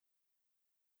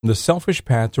The Selfish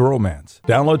Path to Romance.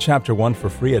 Download Chapter 1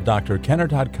 for free at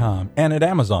drkenner.com and at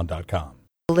amazon.com.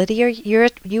 Lydia,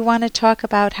 you want to talk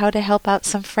about how to help out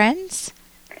some friends?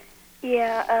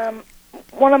 Yeah,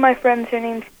 one of my friends, her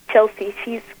name's Chelsea,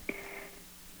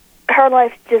 her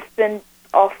life's just been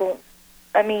awful.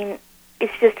 I mean,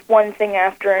 it's just one thing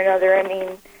after another. I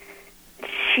mean,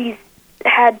 she's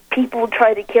had people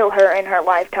try to kill her in her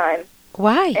lifetime.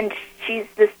 Why? And she's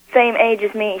the same age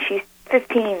as me. She's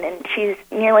 15, and she's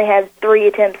nearly had 3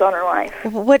 attempts on her life.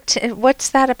 What's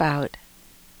that about?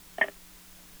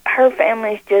 Her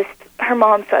family's just, her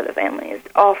mom's side of the family is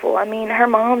awful. I mean, her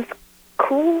mom's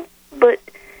cool, but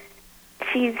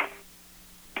she's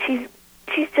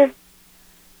just,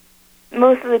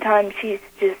 most of the time she's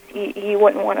just, you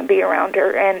wouldn't want to be around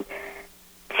her. And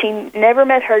she never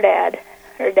met her dad.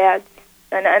 Her dad's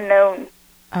an unknown.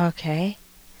 Okay.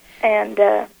 And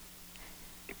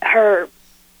her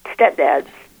stepdads,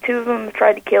 2 of them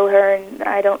tried to kill her, and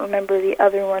I don't remember the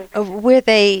other one. Were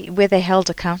they held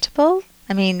accountable?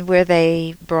 I mean, were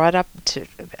they brought up to,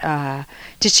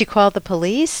 did she call the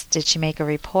police? Did she make a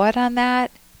report on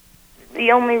that?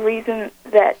 The only reason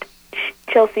that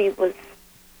Chelsea was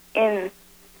in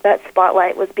that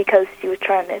spotlight was because she was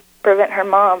trying to prevent her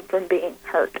mom from being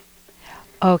hurt.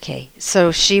 Okay,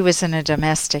 so she was in a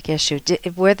domestic issue.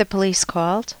 Were the police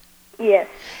called? Yes.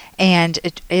 And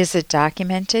is it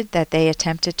documented that they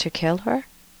attempted to kill her?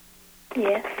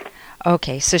 Yes.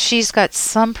 Okay, so she's got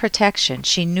some protection.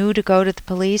 She knew to go to the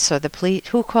police, or the police.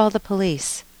 Who called the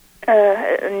police?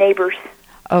 Neighbors.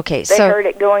 Okay, they heard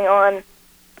it going on.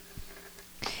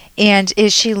 And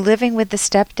is she living with the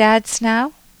stepdads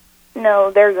now?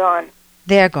 No, they're gone.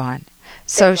 They're gone.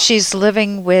 So she's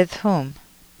living with whom?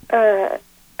 Her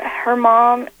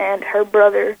mom and her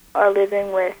brother are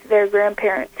living with their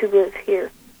grandparents who live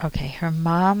here. Okay, her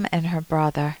mom and her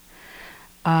brother.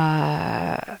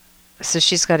 So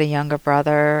she's got a younger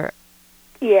brother.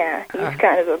 Yeah, he's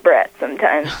kind of a brat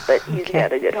sometimes, but he's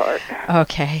got a good heart.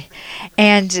 Okay.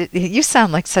 And you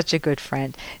sound like such a good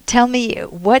friend. Tell me,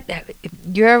 in what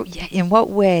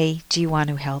way do you want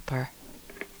to help her?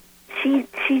 She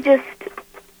just,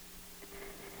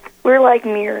 we're like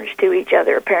mirrors to each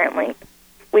other, apparently.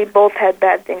 We both had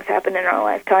bad things happen in our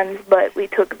lifetimes, but we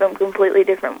took them completely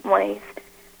different ways.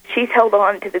 She's held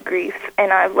on to the grief,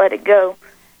 and I've let it go.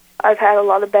 I've had a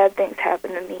lot of bad things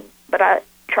happen to me, but I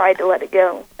tried to let it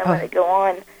go and let it go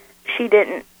on. She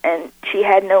didn't, and she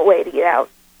had no way to get out.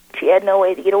 She had no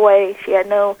way to get away. She had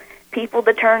no people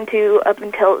to turn to up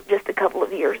until just a couple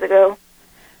of years ago.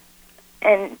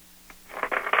 And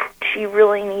she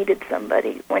really needed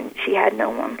somebody when she had no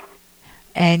one.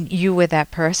 And you were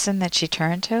that person that she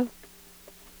turned to?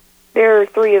 There are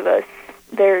 3 of us.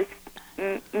 There's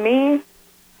me,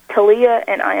 Talia,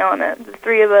 and Ayana. The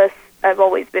 3 of us, I've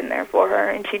always been there for her,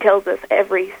 and she tells us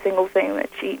every single thing that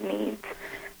she needs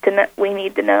to know, we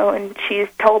need to know. And she's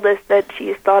told us that she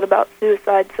has thought about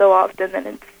suicide so often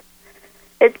that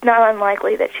it's not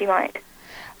unlikely that she might.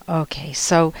 Okay,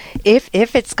 so if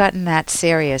it's gotten that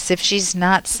serious, if she's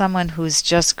not someone who's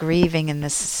just grieving in the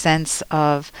sense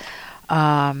of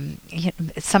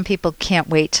some people can't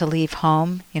wait to leave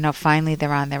home. Finally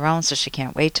they're on their own, so she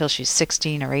can't wait till she's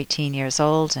 16 or 18 years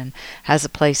old and has a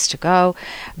place to go.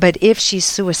 But if she's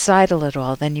suicidal at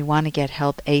all, then you want to get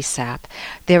help ASAP.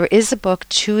 There is a book,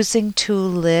 Choosing to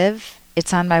Live.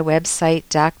 It's on my website,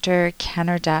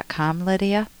 drkenner.com,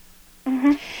 Lydia.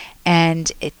 Mm-hmm.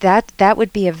 And that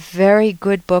would be a very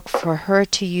good book for her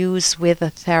to use with a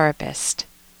therapist.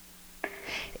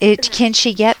 Can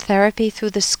she get therapy through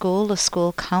the school, a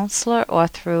school counselor, or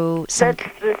through some...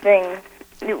 That's the thing.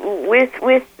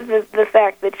 With the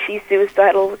fact that she's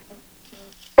suicidal,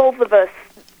 both of us,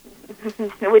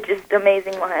 which is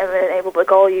amazing why I've been able to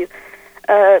call you,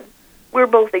 we're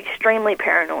both extremely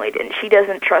paranoid, and she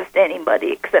doesn't trust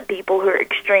anybody except people who are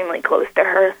extremely close to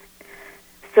her.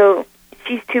 So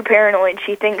she's too paranoid.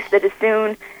 She thinks that as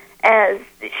soon as...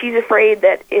 She's afraid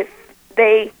that if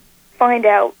they find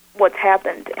out what's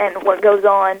happened and what goes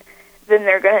on, then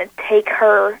they're going to take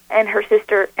her and her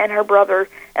sister and her brother,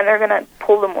 and they're going to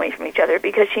pull them away from each other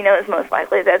because she knows most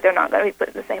likely that they're not going to be put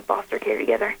in the same foster care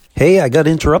together. Hey, I got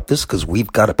to interrupt this because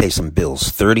we've got to pay some bills.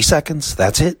 30 seconds,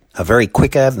 that's it. A very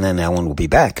quick ad, and then Ellen will be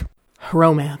back.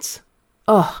 Romance.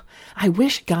 Ugh, I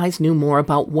wish guys knew more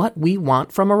about what we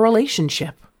want from a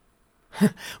relationship.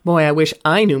 Boy, I wish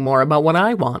I knew more about what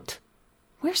I want.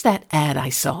 Where's that ad I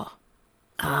saw?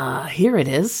 Here it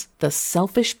is. The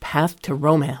Selfish Path to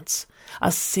Romance.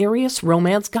 A serious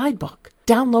romance guidebook.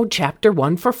 Download Chapter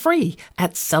 1 for free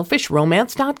at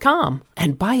selfishromance.com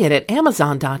and buy it at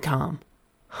amazon.com.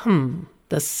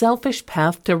 The Selfish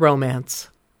Path to Romance.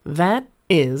 That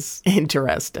is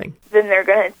interesting. Then they're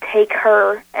going to take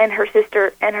her and her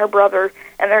sister and her brother,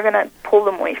 and they're going to pull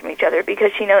them away from each other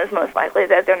because she knows most likely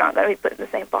that they're not going to be put in the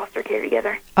same foster care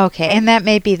together. Okay, and that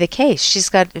may be the case. She's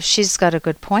got a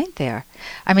good point there.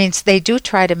 I mean, they do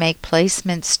try to make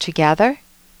placements together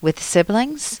with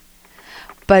siblings,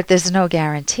 but there's no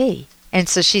guarantee. And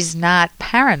so she's not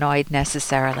paranoid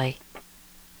necessarily.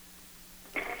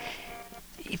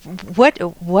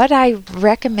 What I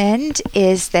recommend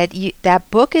is that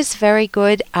that book is very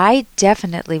good. I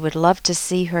definitely would love to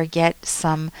see her get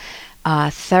some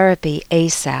therapy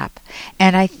ASAP.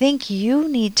 And I think you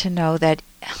need to know that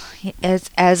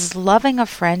as loving a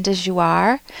friend as you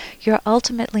are, you're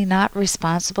ultimately not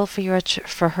responsible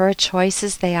for her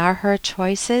choices. They are her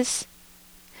choices.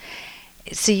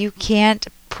 So you can't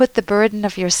put the burden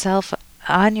of yourself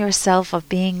on yourself of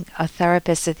being a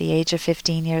therapist at the age of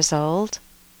 15 years old.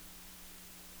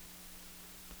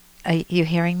 Are you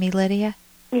hearing me, Lydia?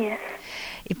 Yes.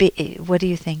 What do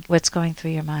you think? What's going through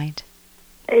your mind?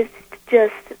 It's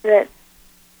just that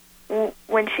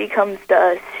when she comes to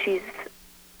us, she's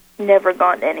never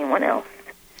gone to anyone else.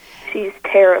 She's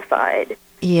terrified.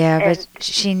 Yeah, but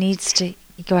she needs to...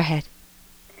 Go ahead.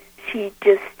 She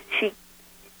just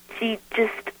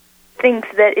thinks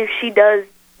that if she does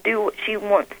do what she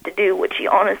wants to do, what she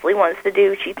honestly wants to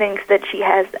do, she thinks that she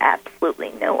has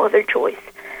absolutely no other choice.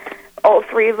 All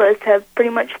three of us have pretty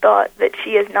much thought that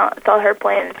she has not thought her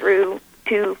plan through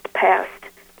to past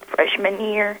freshman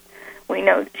year. We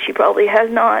know that she probably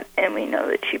has not, and we know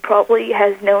that she probably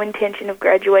has no intention of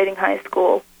graduating high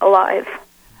school alive.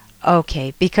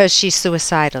 Okay, because she's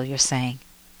suicidal, you're saying?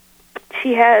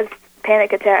 She has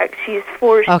panic attacks. She's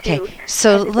forced to... Okay,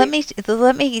 so let me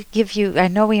give you... I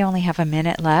know we only have a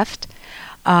minute left.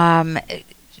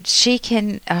 She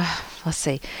can... let's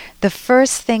see. The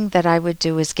first thing that I would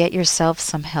do is get yourself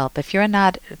some help. If you're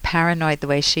not paranoid the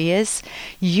way she is,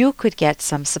 you could get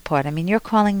some support. I mean, you're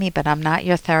calling me, but I'm not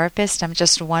your therapist. I'm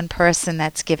just one person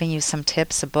that's giving you some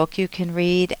tips, a book you can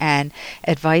read, and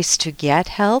advice to get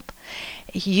help.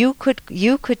 You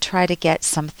could try to get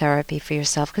some therapy for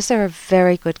yourself because there are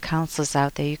very good counselors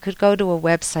out there. You could go to a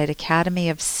website,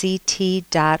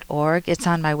 academyofct.org. It's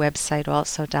on my website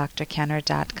also,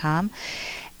 drkenner.com.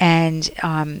 And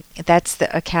that's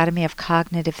the Academy of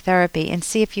Cognitive Therapy. And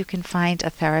see if you can find a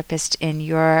therapist in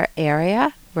your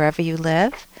area, wherever you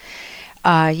live.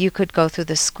 You could go through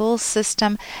the school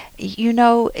system. You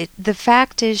know, the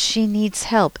fact is she needs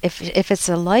help. If it's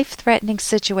a life-threatening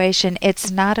situation,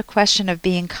 it's not a question of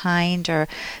being kind or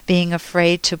being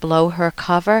afraid to blow her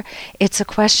cover. It's a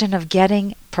question of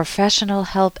getting professional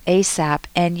help ASAP,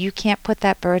 and you can't put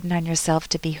that burden on yourself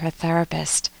to be her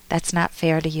therapist. That's not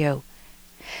fair to you.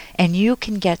 And you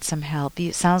can get some help.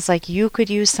 It sounds like you could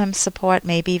use some support,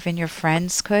 maybe even your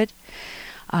friends could.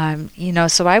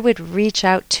 So I would reach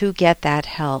out to get that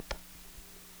help.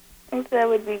 That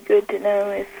would be good to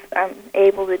know if I'm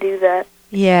able to do that.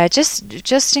 Yeah,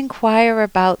 just inquire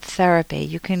about therapy.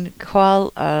 You can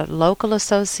call a local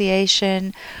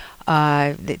association.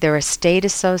 There are state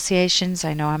associations.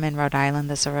 I know I'm in Rhode Island.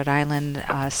 There's a Rhode Island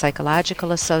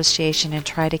Psychological Association, and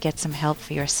try to get some help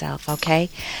for yourself, okay?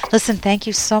 Listen, thank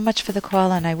you so much for the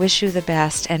call, and I wish you the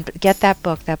best. And get that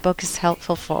book. That book is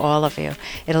helpful for all of you.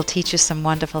 It'll teach you some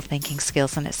wonderful thinking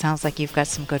skills, and it sounds like you've got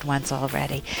some good ones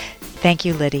already. Thank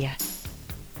you, Lydia.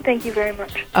 Thank you very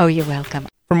much. Oh, you're welcome.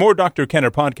 For more Dr.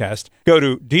 Kenner podcast, go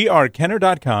to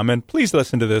drkenner.com and please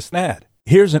listen to this ad.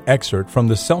 Here's an excerpt from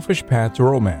The Selfish Path to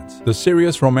Romance, the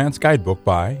Serious Romance Guidebook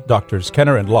by Drs.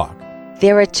 Kenner and Locke.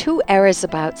 There are two errors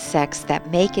about sex that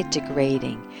make it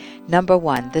degrading. Number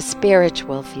one, the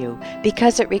spiritual view,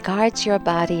 because it regards your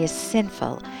body as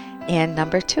sinful. And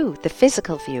number two, the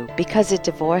physical view, because it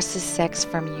divorces sex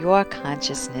from your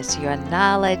consciousness, your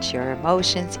knowledge, your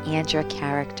emotions, and your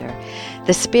character.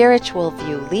 The spiritual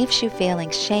view leaves you feeling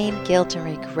shame, guilt, and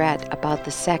regret about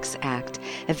the sex act,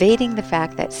 evading the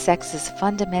fact that sex is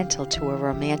fundamental to a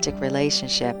romantic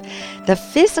relationship. The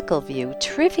physical view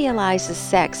trivializes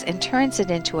sex and turns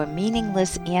it into a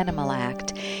meaningless animal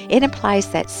act. It implies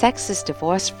that sex is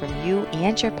divorced from you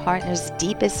and your partner's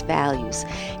deepest values.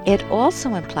 It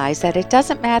also implies that it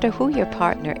doesn't matter who your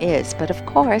partner is, but of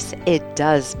course it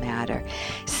does matter.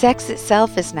 Sex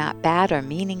itself is not bad or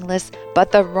meaningless,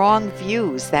 but the wrong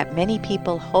views that many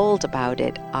people hold about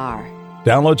it are.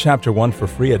 Download Chapter 1 for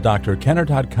free at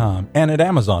drkenner.com and at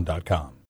amazon.com.